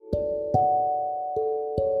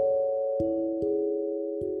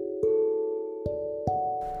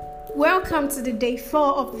Welcome to the day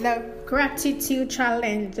 4 of the gratitude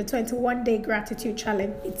challenge, the 21-day gratitude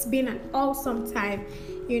challenge. It's been an awesome time,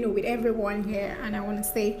 with everyone here, and I want to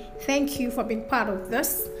say thank you for being part of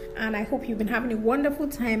this, and I hope you've been having a wonderful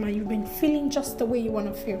time and you've been feeling just the way you want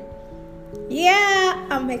to feel. Yeah,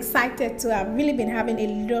 I'm excited to have really been having a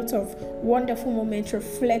lot of wonderful moments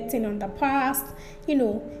reflecting on the past,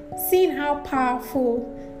 seeing how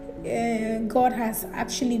powerful God has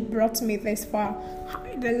actually brought me this far.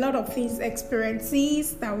 A lot of things,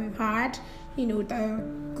 experiences that we've had, the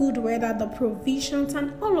good weather, the provisions,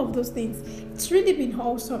 and all of those things. It's really been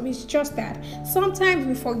awesome. It's just that sometimes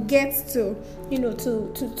we forget to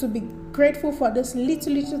be grateful for those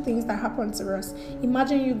little things that happen to us.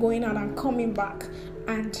 Imagine you going out and coming back,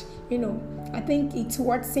 and I think it's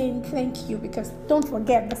worth saying thank you, because don't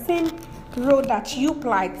forget, the same road that you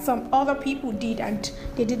applied, some other people did, and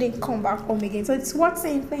they didn't come back home again. So it's worth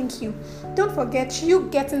saying thank you. Don't forget, you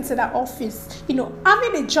getting to that office,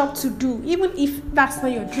 having a job to do, even if that's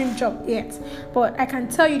not your dream job yet. But I can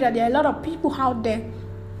tell you that there are a lot of people out there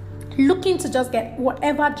looking to just get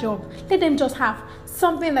whatever job. Let them just have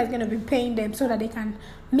something that's going to be paying them so that they can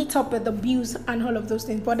meet up with the bills and all of those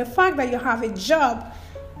things. But the fact that you have a job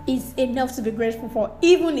is enough to be grateful for,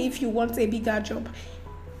 even if you want a bigger job.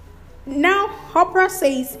 Now, Oprah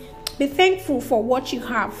says, be thankful for what you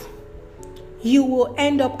have. You will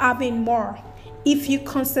end up having more. If you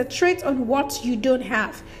concentrate on what you don't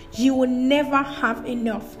have, you will never have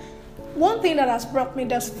enough. One thing that has brought me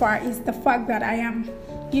thus far is the fact that I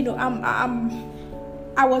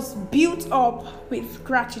was built up with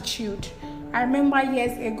gratitude. I remember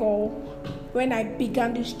years ago when I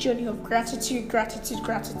began this journey of gratitude.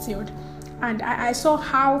 And I saw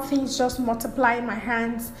how things just multiply in my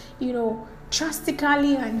hands,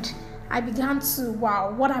 drastically. And I began to,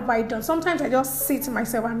 wow, what have I done? Sometimes I just say to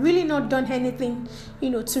myself, I've really not done anything,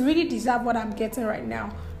 to really deserve what I'm getting right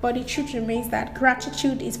now. But the truth remains that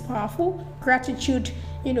gratitude is powerful. Gratitude,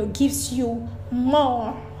 gives you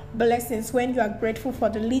more blessings when you are grateful for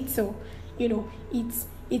the little. It's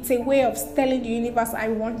a way of telling the universe, I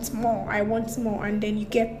want more, and then you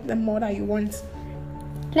get the more that you want.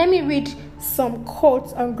 Let me read some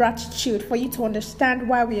quotes on gratitude for you to understand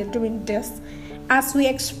why we are doing this. As we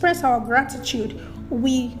express our gratitude,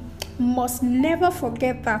 we must never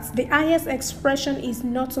forget that the highest expression is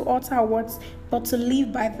not to utter words, but to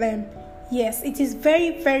live by them. Yes, it is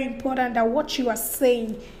very, very important that what you are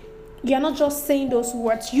saying, you're not just saying those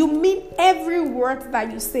words. You mean every word that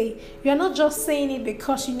you say. You're not just saying it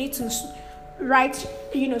because you need to write,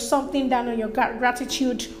 something down on your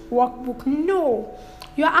gratitude workbook. No.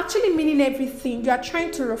 You are actually meaning everything. You are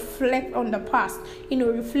trying to reflect on the past,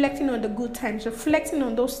 reflecting on the good times, reflecting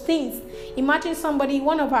on those things. Imagine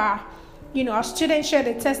one of our students shared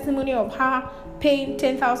a testimony of her paying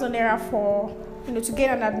 10,000 naira for, to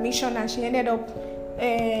get an admission, and she ended up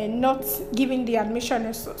not giving the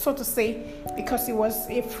admission, so to say, because it was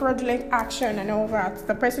a fraudulent action and all that.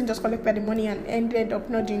 The person just collected the money and ended up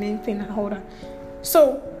not doing anything and all that.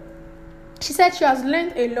 So she said she has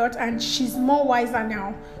learned a lot and she's more wiser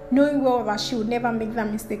now, knowing well that she would never make that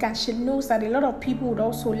mistake, and she knows that a lot of people would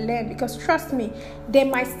also learn, because trust me, there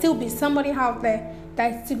might still be somebody out there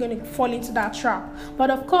that is still going to fall into that trap. But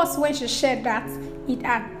of course, when she shared that,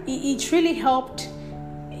 it really helped.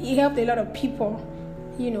 It helped a lot of people,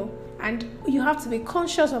 and you have to be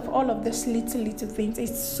conscious of all of these little things.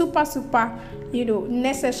 It's super,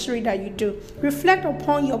 necessary that you do. Reflect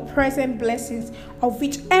upon your present blessings, of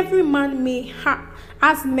which every man may have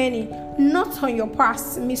as many, not on your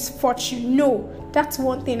past misfortune. No, that's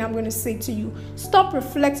one thing I'm going to say to you. Stop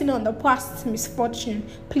reflecting on the past misfortune.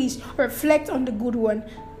 Please reflect on the good one.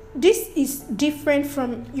 This is different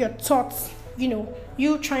from your thoughts,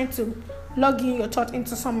 you trying to log in your thought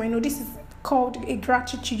into somewhere. This is called a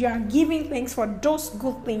gratitude. You are giving thanks for those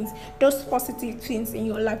good things, those positive things in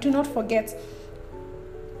your life. Do not forget,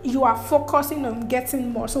 you are focusing on getting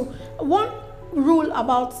more. So one rule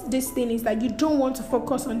about this thing is that you don't want to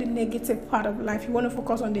focus on the negative part of life. You want to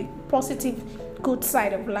focus on the positive, good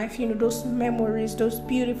side of life, those memories, those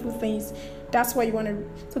beautiful things. That's what you want to.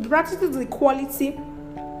 So gratitude is a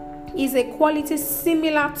quality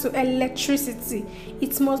similar to electricity.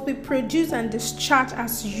 It must be produced and discharged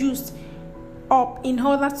as used up in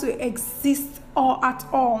order to exist or at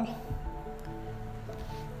all.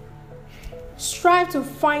 Strive to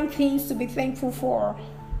find things to be thankful for,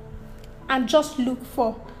 and just look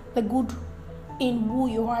for the good in who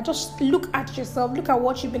you are. Just look at yourself. Look at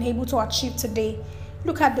what you've been able to achieve today.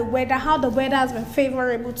 Look at the weather, how the weather has been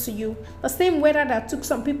favorable to you. The same weather that took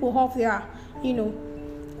some people off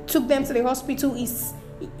took them to the hospital is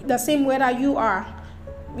the same weather you are.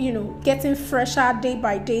 getting fresher day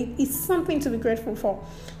by day is something to be grateful for.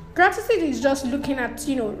 Gratitude is just looking at,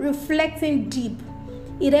 reflecting deep.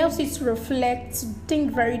 It helps you to reflect, to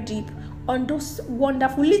think very deep on those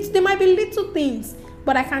wonderful, they might be little things,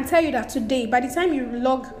 but I can tell you that today, by the time you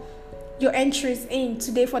log your entries in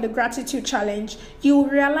today for the gratitude challenge, you will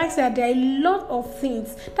realize that there are a lot of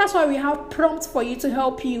things. That's why we have prompts for you to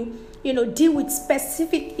help you, deal with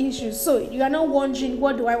specific issues. So you are not wondering,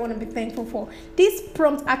 what do I want to be thankful for? These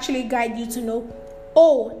prompts actually guide you to know,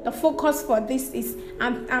 the focus for this is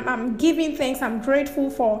I'm giving thanks. I'm grateful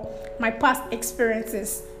for my past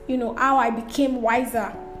experiences. How I became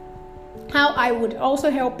wiser. How I would also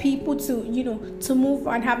help people to move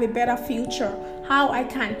and have a better future. How I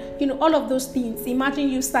can, all of those things. Imagine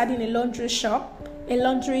you starting a laundry shop,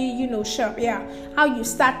 shop. Yeah. How you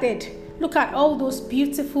started. Look at all those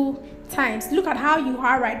beautiful times. Look at how you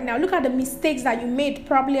are right now. Look at the mistakes that you made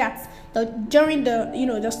probably during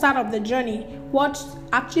the start of the journey. What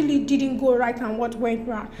actually didn't go right and what went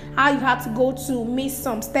wrong. How you had to go to miss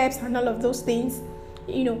some steps and all of those things.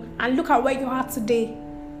 And look at where you are today.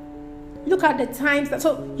 Look at the times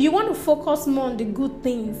so you want to focus more on the good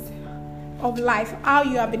things of life, how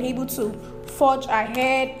you have been able to forge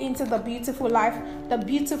ahead into the beautiful life, the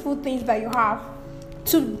beautiful things that you have.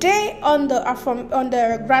 Today on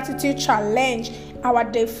the gratitude challenge, our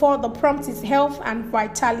day 4, the prompt is health and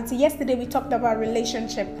vitality. Yesterday we talked about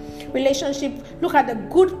relationship. Look at the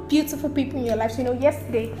good, beautiful people in your life.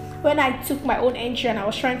 Yesterday when I took my own entry and I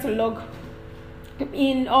was trying to log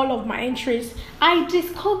in all of my entries, I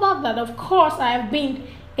discovered that of course I have been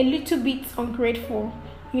a little bit ungrateful,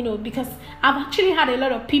 because I've actually had a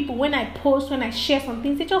lot of people, when I share some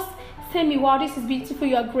things, they just tell me, wow, this is beautiful,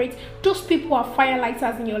 you are great. Those people are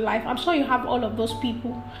firelighters in your life. I'm sure you have all of those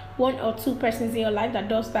people, 1 or 2 persons in your life that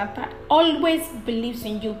does that always believes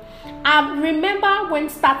in you. I remember when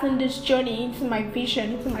starting this journey into my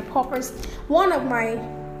vision, into my purpose,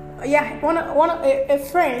 a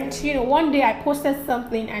friend, one day I posted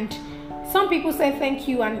something and some people said thank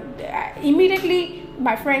you, and immediately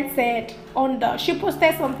my friend said she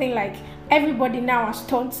posted something like, everybody now has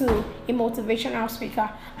turned to a motivational speaker.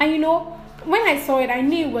 And when I saw it, I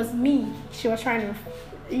knew it was me. She was trying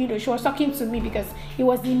to, she was talking to me, because it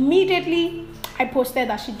was immediately I posted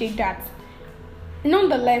that she did that.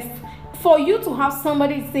 Nonetheless, for you to have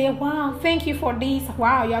somebody say, wow, thank you for this,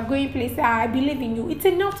 wow, you are going places, I believe in you, it's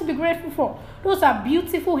enough to be grateful for. Those are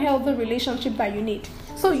beautiful, healthy relationships that you need.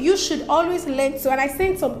 So you should always learn to, and I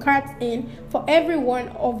sent some cards in for every one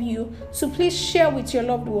of you to please share with your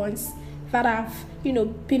loved ones that have,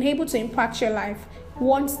 been able to impact your life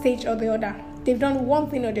one stage or the other. They've done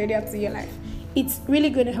one thing or the other to your life. It's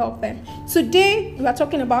really going to help them. Today, we are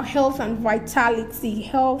talking about health and vitality.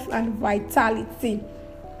 Health and vitality.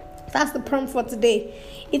 That's the prompt for today.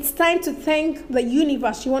 It's time to thank the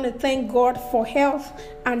universe. You want to thank God for health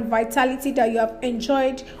and vitality that you have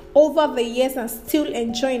enjoyed over the years and still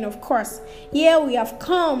enjoying, of course. Here we have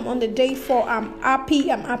come on the day 4. I'm happy.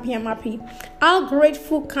 How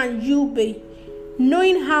grateful can you be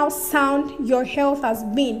knowing how sound your health has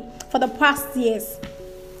been for the past years?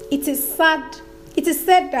 It is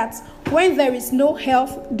said that when there is no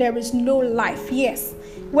health, there is no life. Yes.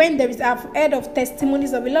 I've heard of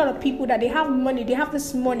testimonies of a lot of people that they have money,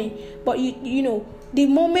 but the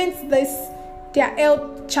moment their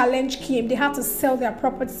health challenge came, they had to sell their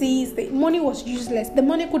properties. The money was useless. The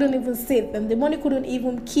money couldn't even save them. The money couldn't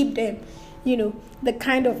even keep them, the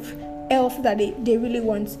kind of health that they really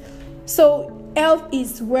want. So health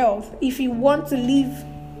is wealth. If you want to live,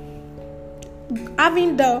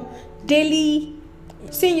 having the daily,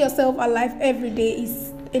 seeing yourself alive every day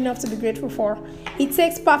is enough to be grateful for. It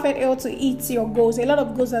takes perfect health to hit your goals. A lot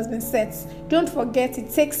of goals has been set. Don't forget,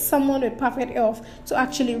 it takes someone with perfect health to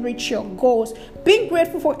actually reach your goals. Being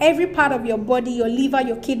grateful for every part of your body, your liver,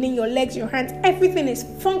 your kidney, your legs, your hands, everything is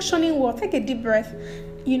functioning well. Take a deep breath,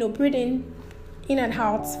 breathe in and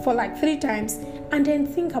out for like 3 times, and then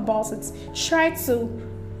think about it. Try to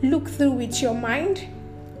look through with your mind,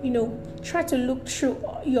 try to look through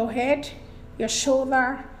your head, your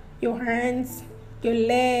shoulder, your hands, your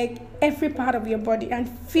leg, every part of your body, and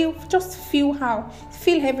feel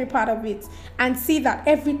every part of it and see that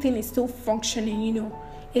everything is still functioning.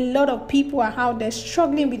 A lot of people are out there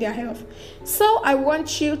struggling with their health. So I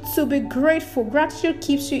want you to be grateful. Gratitude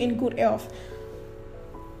keeps you in good health.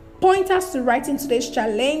 Pointers to write in today's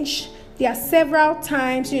challenge. There are several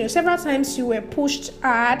times you were pushed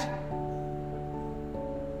hard.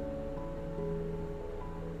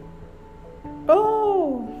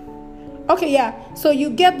 Okay, yeah. So you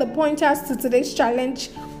get the pointers to today's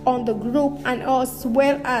challenge on the group, and as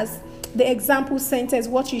well as the example sentence,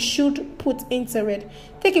 what you should put into it.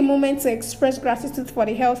 Take a moment to express gratitude for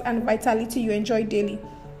the health and vitality you enjoy daily.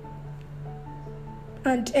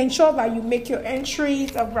 And ensure that you make your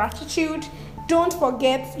entries of gratitude. Don't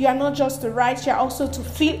forget, you are not just to write, you are also to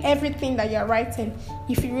feel everything that you are writing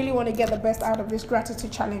if you really want to get the best out of this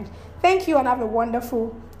gratitude challenge. Thank you and have a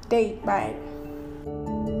wonderful day. Bye.